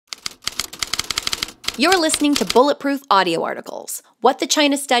You're listening to Bulletproof audio articles, What the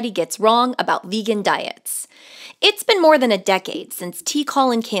China Study Gets Wrong About Vegan Diets. It's been more than a decade since T.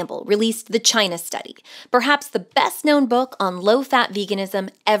 Colin Campbell released The China Study, perhaps the best-known book on low-fat veganism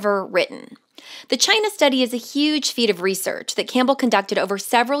ever written. The China Study is a huge feat of research that Campbell conducted over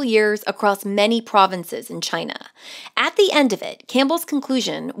several years across many provinces in China. At the end of it, Campbell's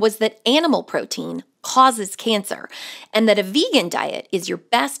conclusion was that animal protein causes cancer, and that a vegan diet is your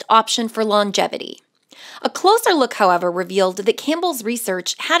best option for longevity. A closer look, however, revealed that Campbell's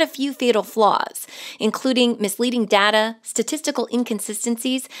research had a few fatal flaws, including misleading data, statistical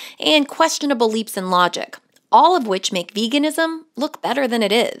inconsistencies, and questionable leaps in logic, all of which make veganism look better than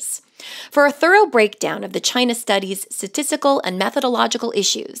it is. For a thorough breakdown of the China Study's statistical and methodological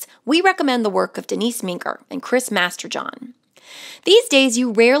issues, we recommend the work of Denise Minker and Chris Masterjohn. These days,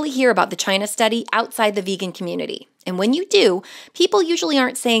 you rarely hear about the China Study outside the vegan community, and when you do, people usually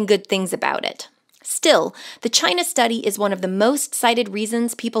aren't saying good things about it. Still, the China Study is one of the most cited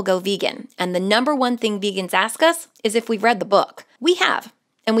reasons people go vegan, and the number one thing vegans ask us is if we've read the book. We have,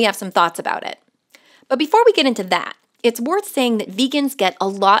 and we have some thoughts about it. But before we get into that, it's worth saying that vegans get a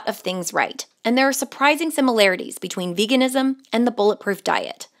lot of things right, and there are surprising similarities between veganism and the Bulletproof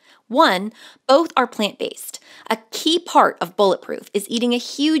diet. One, both are plant-based. A key part of Bulletproof is eating a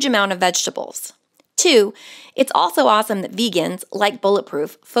huge amount of vegetables. Two, it's also awesome that vegans, like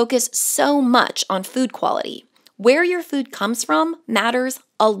Bulletproof, focus so much on food quality. Where your food comes from matters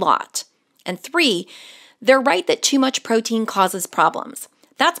a lot. And three, they're right that too much protein causes problems.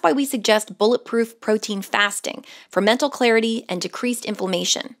 That's why we suggest Bulletproof protein fasting for mental clarity and decreased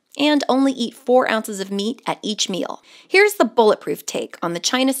inflammation, and only eat 4 ounces of meat at each meal. Here's the Bulletproof take on the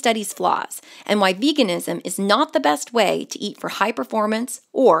China Study's flaws and why veganism is not the best way to eat for high performance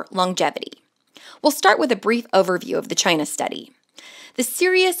or longevity. We'll start with a brief overview of the China Study. The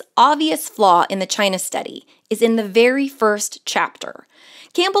serious, obvious flaw in the China Study is in the very first chapter.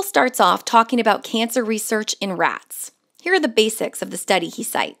 Campbell starts off talking about cancer research in rats. Here are the basics of the study he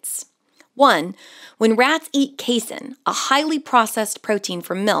cites. 1. When rats eat casein, a highly processed protein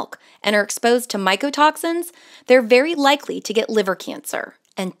from milk, and are exposed to mycotoxins, they're very likely to get liver cancer.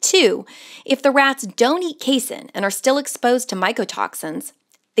 And 2. If the rats don't eat casein and are still exposed to mycotoxins,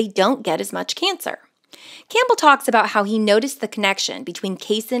 they don't get as much cancer. Campbell talks about how he noticed the connection between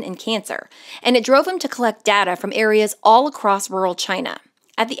casein and cancer, and it drove him to collect data from areas all across rural China.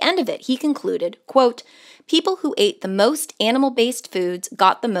 At the end of it, he concluded, quote, people who ate the most animal-based foods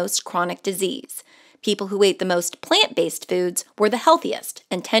got the most chronic disease. People who ate the most plant-based foods were the healthiest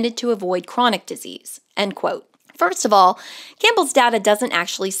and tended to avoid chronic disease, end quote. First of all, Campbell's data doesn't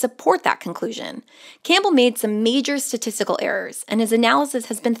actually support that conclusion. Campbell made some major statistical errors, and his analysis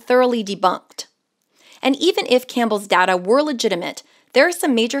has been thoroughly debunked. And even if Campbell's data were legitimate, there are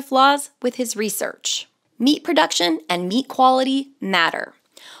some major flaws with his research. Meat production and meat quality matter.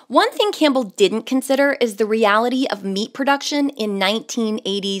 One thing Campbell didn't consider is the reality of meat production in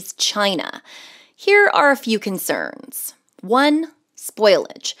 1980s China. Here are a few concerns. 1.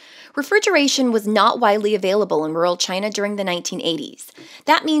 Spoilage. Refrigeration was not widely available in rural China during the 1980s.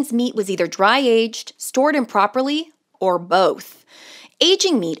 That means meat was either dry-aged, stored improperly, or both.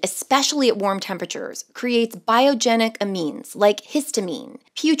 Aging meat, especially at warm temperatures, creates biogenic amines like histamine,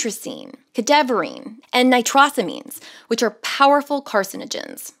 putrescine, cadaverine, and nitrosamines, which are powerful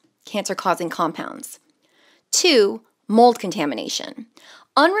carcinogens, cancer-causing compounds. 2. Mold contamination.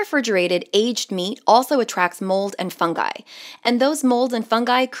 Unrefrigerated aged meat also attracts mold and fungi, and those molds and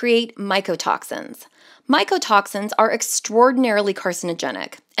fungi create mycotoxins. Mycotoxins are extraordinarily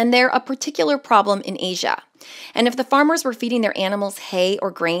carcinogenic, and they're a particular problem in Asia. And if the farmers were feeding their animals hay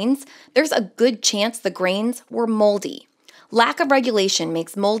or grains, there's a good chance the grains were moldy. Lack of regulation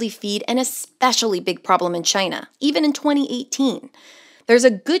makes moldy feed an especially big problem in China, even in 2018. There's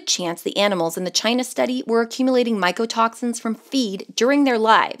a good chance the animals in the China Study were accumulating mycotoxins from feed during their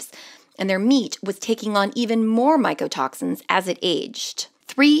lives, and their meat was taking on even more mycotoxins as it aged.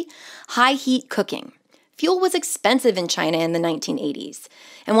 3. High heat cooking. Fuel was expensive in China in the 1980s,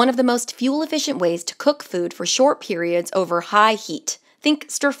 and one of the most fuel-efficient ways to cook food for short periods over high heat. Think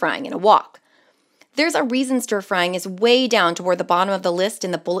stir-frying in a wok. There's a reason stir-frying is way down toward the bottom of the list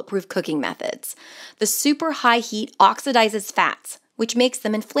in the Bulletproof cooking methods. The super high heat oxidizes fats, which makes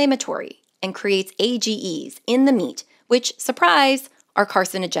them inflammatory and creates AGEs in the meat, which, surprise, are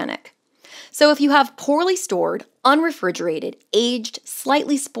carcinogenic. So if you have poorly stored, unrefrigerated, aged,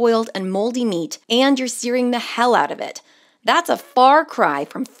 slightly spoiled, and moldy meat, and you're searing the hell out of it, that's a far cry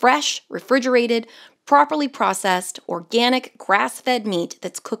from fresh, refrigerated, properly processed, organic, grass-fed meat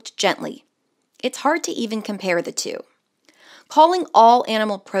that's cooked gently. It's hard to even compare the two. Calling all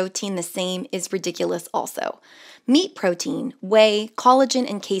animal protein the same is ridiculous also. Meat protein, whey, collagen,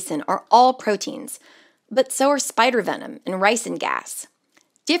 and casein are all proteins, but so are spider venom and ricin gas.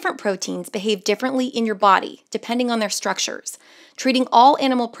 Different proteins behave differently in your body depending on their structures. Treating all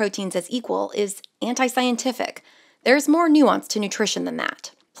animal proteins as equal is anti-scientific. There's more nuance to nutrition than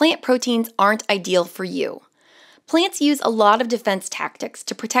that. Plant proteins aren't ideal for you. Plants use a lot of defense tactics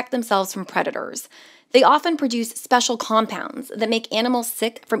to protect themselves from predators. They often produce special compounds that make animals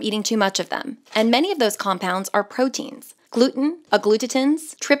sick from eating too much of them, and many of those compounds are proteins. Gluten,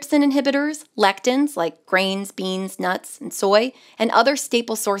 agglutins, trypsin inhibitors, lectins like grains, beans, nuts, and soy, and other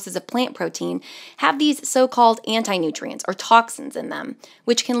staple sources of plant protein have these so-called antinutrients or toxins in them,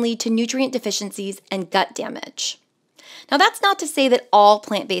 which can lead to nutrient deficiencies and gut damage. Now, that's not to say that all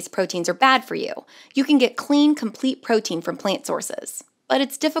plant-based proteins are bad for you. You can get clean, complete protein from plant sources, but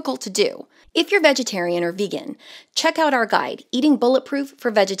it's difficult to do. If you're vegetarian or vegan, check out our guide, Eating Bulletproof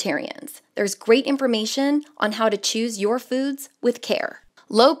for Vegetarians. There's great information on how to choose your foods with care.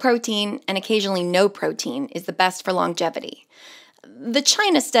 Low protein and occasionally no protein is the best for longevity. The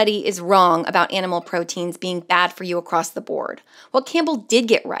China study is wrong about animal proteins being bad for you across the board. What Campbell did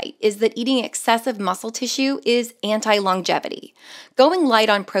get right is that eating excessive muscle tissue is anti-longevity. Going light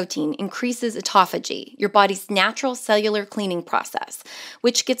on protein increases autophagy, your body's natural cellular cleaning process,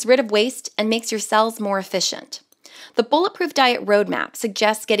 which gets rid of waste and makes your cells more efficient. The Bulletproof Diet Roadmap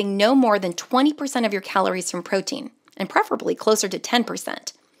suggests getting no more than 20% of your calories from protein, and preferably closer to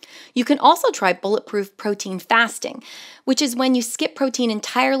 10%. You can also try Bulletproof protein fasting, which is when you skip protein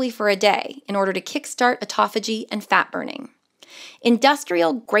entirely for a day in order to kickstart autophagy and fat burning.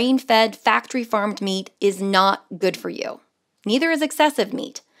 Industrial, grain-fed, factory-farmed meat is not good for you. Neither is excessive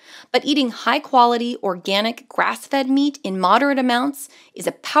meat. But eating high-quality, organic, grass-fed meat in moderate amounts is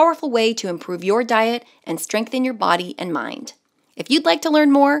a powerful way to improve your diet and strengthen your body and mind. If you'd like to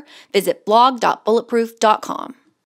learn more, visit blog.bulletproof.com.